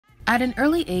At an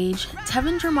early age,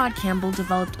 Tevin Campbell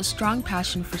developed a strong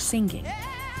passion for singing.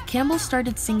 Campbell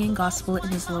started singing gospel in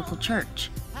his local church.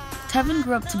 Tevin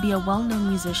grew up to be a well-known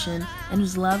musician and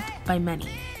was loved by many,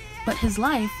 but his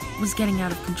life was getting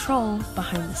out of control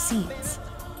behind the scenes.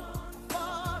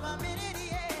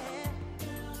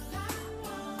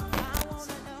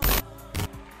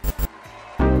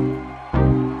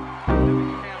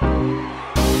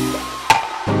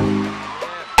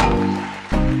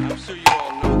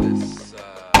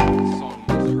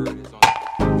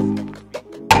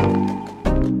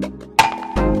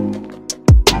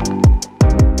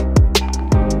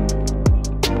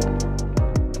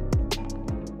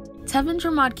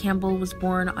 Tevin Campbell was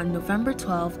born on November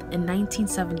 12th in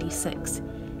 1976.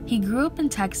 He grew up in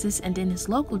Texas, and in his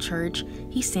local church,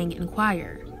 he sang in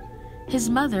choir. His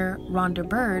mother, Rhonda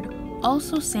Byrd,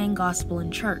 also sang gospel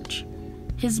in church.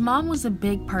 His mom was a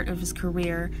big part of his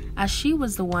career, as she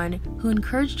was the one who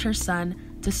encouraged her son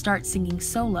to start singing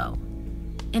solo.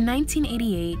 In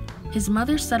 1988, his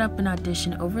mother set up an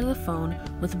audition over the phone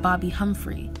with Bobby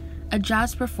Humphrey, a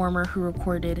jazz performer who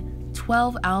recorded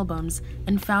 12 albums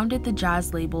and founded the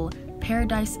jazz label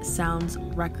Paradise Sounds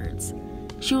Records.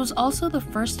 She was also the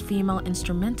first female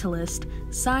instrumentalist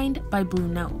signed by Blue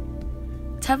Note.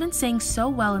 Tevin sang so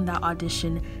well in that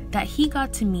audition that he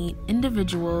got to meet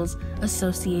individuals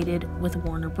associated with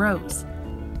Warner Bros.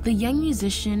 The young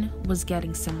musician was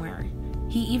getting somewhere.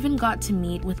 He even got to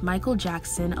meet with Michael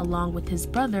Jackson along with his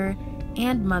brother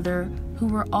and mother, who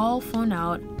were all flown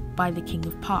out by the King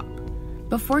of Pop.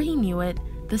 Before he knew it,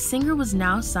 the singer was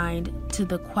now signed to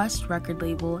the Quest record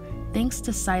label thanks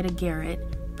to Sida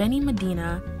Garrett, Benny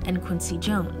Medina, and Quincy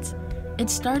Jones. It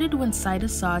started when Sida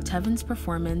saw Tevin's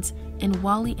performance in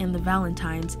Wally and the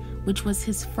Valentines, which was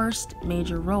his first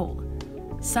major role.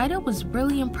 Sida was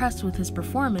really impressed with his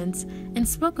performance and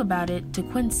spoke about it to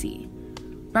Quincy.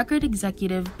 Record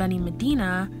executive Benny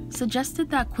Medina suggested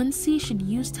that Quincy should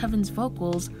use Tevin's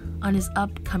vocals on his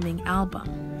upcoming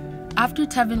album. After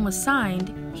Tevin was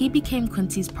signed, he became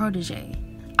Quincy's protege.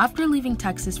 After leaving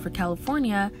Texas for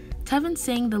California, Tevin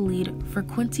sang the lead for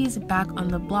Quincy's Back on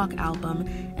the Block album,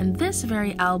 and this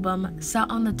very album sat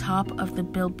on the top of the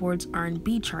Billboard's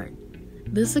R&B chart.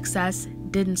 This success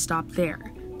didn't stop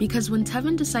there, because when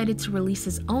Tevin decided to release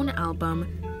his own album,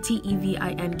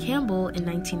 Tevin Campbell, in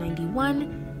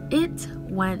 1991, it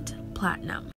went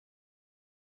platinum.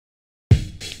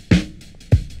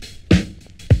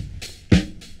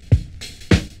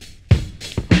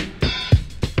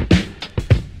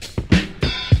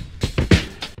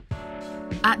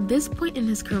 At this point in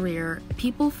his career,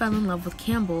 people fell in love with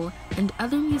Campbell, and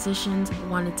other musicians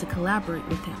wanted to collaborate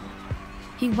with him.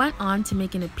 He went on to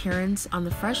make an appearance on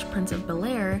The Fresh Prince of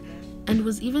Bel-Air and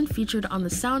was even featured on the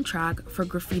soundtrack for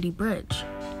Graffiti Bridge.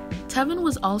 Tevin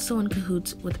was also in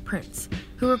cahoots with Prince,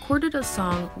 who recorded a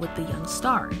song with The Young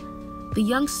Star. The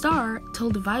Young Star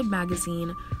told Vibe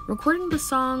magazine recording the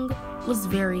song was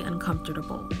very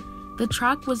uncomfortable. The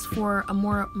track was for a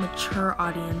more mature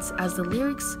audience, as the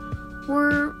lyrics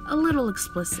were a little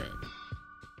explicit.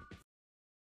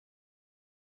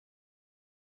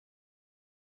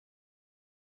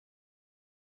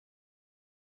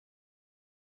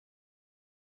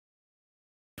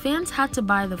 Fans had to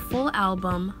buy the full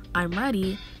album, I'm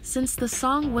Ready, since the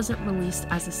song wasn't released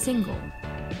as a single.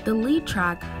 The lead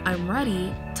track, I'm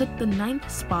Ready, took the 9th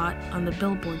spot on the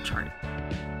Billboard chart.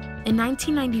 In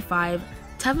 1995,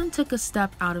 Tevin took a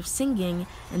step out of singing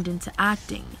and into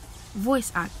acting.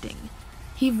 Voice acting.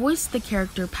 He voiced the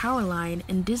character Powerline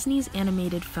in Disney's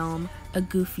animated film A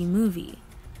Goofy Movie.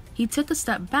 He took a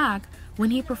step back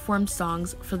when he performed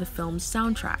songs for the film's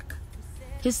soundtrack.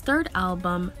 His third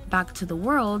album, Back to the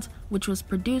World, which was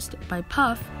produced by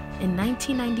Puff in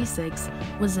 1996,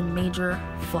 was a major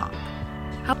flop.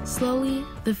 Slowly,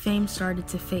 the fame started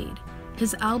to fade.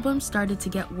 His albums started to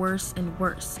get worse and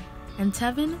worse, and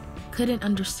Tevin couldn't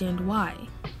understand why.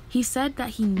 He said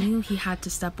that he knew he had to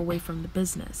step away from the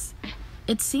business.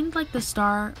 It seemed like the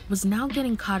star was now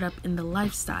getting caught up in the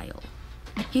lifestyle.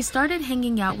 He started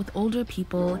hanging out with older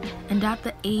people, and at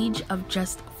the age of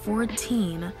just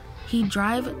 14, he'd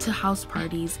drive to house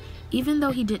parties even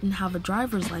though he didn't have a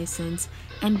driver's license,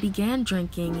 and began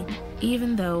drinking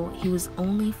even though he was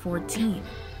only 14.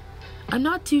 I'm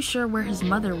not too sure where his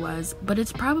mother was, but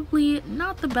it's probably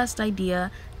not the best idea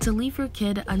to leave your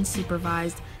kid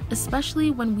unsupervised,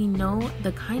 especially when we know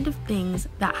the kind of things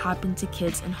that happen to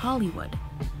kids in Hollywood.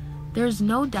 There's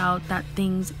no doubt that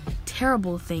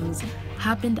terrible things,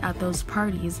 happened at those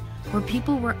parties where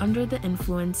people were under the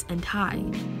influence and high.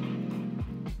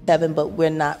 Tevin, but we're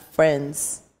not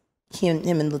friends.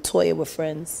 Him and LaToya were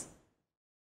friends.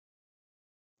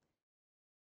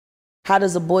 How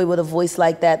does a boy with a voice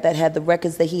like that had the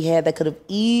records that he had that could have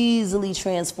easily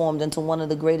transformed into one of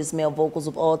the greatest male vocals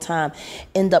of all time,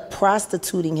 end up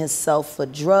prostituting himself for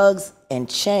drugs and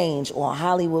change on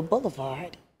Hollywood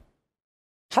Boulevard?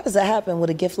 How does that happen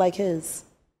with a gift like his?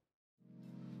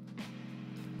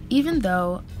 Even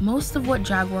though most of what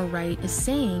Jaguar Wright is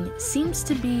saying seems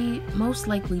to be most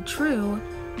likely true,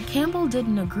 Campbell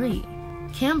didn't agree.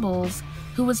 Campbell's,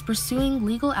 who was pursuing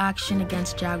legal action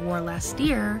against Jaguar last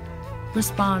year,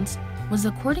 response was,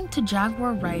 according to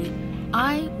Jaguar Wright,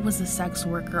 I was a sex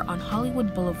worker on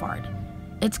Hollywood Boulevard.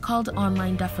 It's called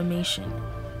online defamation.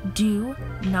 Do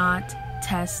not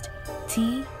test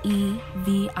Tevin.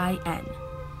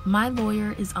 My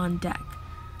lawyer is on deck.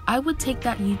 I would take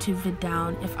that YouTube vid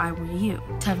down if I were you,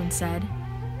 Tevin said.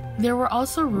 There were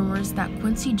also rumors that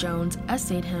Quincy Jones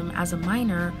essayed him as a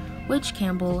minor, which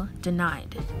Campbell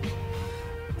denied.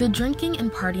 The drinking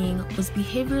and partying was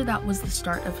behavior that was the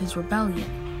start of his rebellion.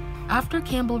 After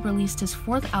Campbell released his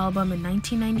fourth album in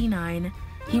 1999,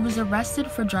 he was arrested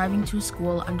for driving to a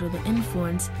school under the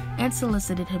influence and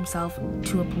solicited himself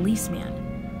to a policeman.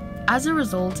 As a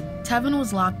result, Tevin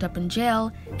was locked up in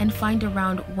jail and fined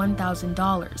around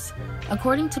 $1,000.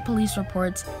 According to police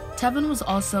reports, Tevin was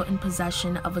also in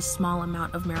possession of a small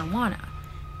amount of marijuana,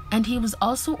 and he was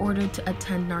also ordered to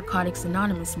attend Narcotics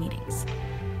Anonymous meetings.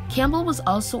 Campbell was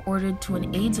also ordered to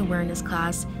an AIDS awareness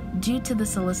class due to the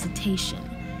solicitation,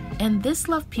 and this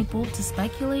left people to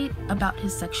speculate about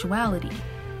his sexuality.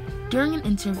 During an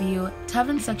interview,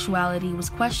 Tevin's sexuality was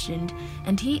questioned,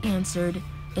 and he answered,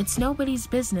 "It's nobody's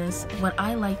business what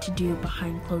I like to do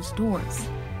behind closed doors."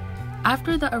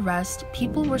 After the arrest,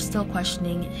 people were still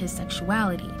questioning his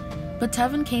sexuality, but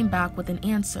Tevin came back with an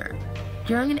answer.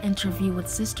 During an interview with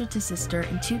Sister to Sister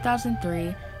in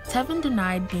 2003, Tevin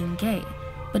denied being gay,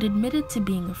 but admitted to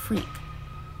being a freak.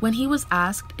 When he was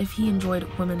asked if he enjoyed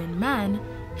women and men,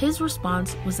 his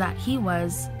response was that he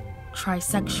was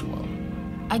trisexual.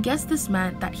 I guess this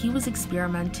meant that he was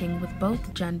experimenting with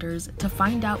both genders to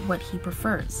find out what he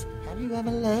prefers. Have you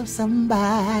ever loved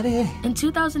somebody? In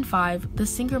 2005, the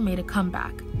singer made a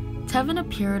comeback. Tevin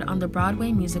appeared on the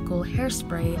Broadway musical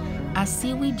Hairspray as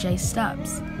Seaweed J.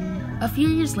 Stubbs. A few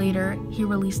years later, he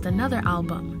released another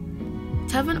album.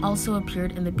 Tevin also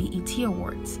appeared in the BET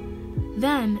Awards.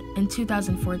 Then, in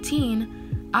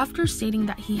 2014, after stating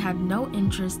that he had no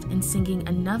interest in singing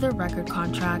another record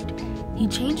contract, he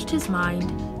changed his mind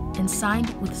and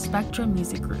signed with Spectra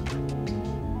Music Group.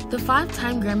 The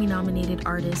 5-time Grammy-nominated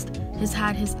artist has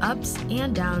had his ups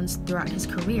and downs throughout his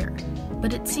career,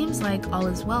 but it seems like all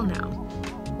is well now.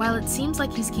 While it seems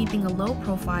like he's keeping a low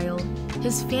profile,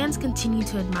 his fans continue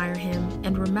to admire him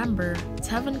and remember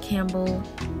Tevin Campbell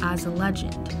as a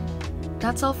legend.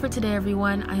 That's all for today,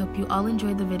 everyone. I hope you all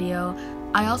enjoyed the video.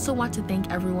 I also want to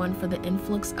thank everyone for the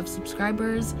influx of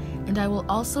subscribers, and I will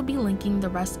also be linking the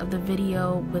rest of the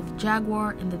video with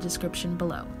Jaguar in the description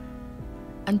below.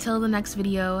 Until the next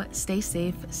video, stay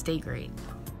safe, stay great.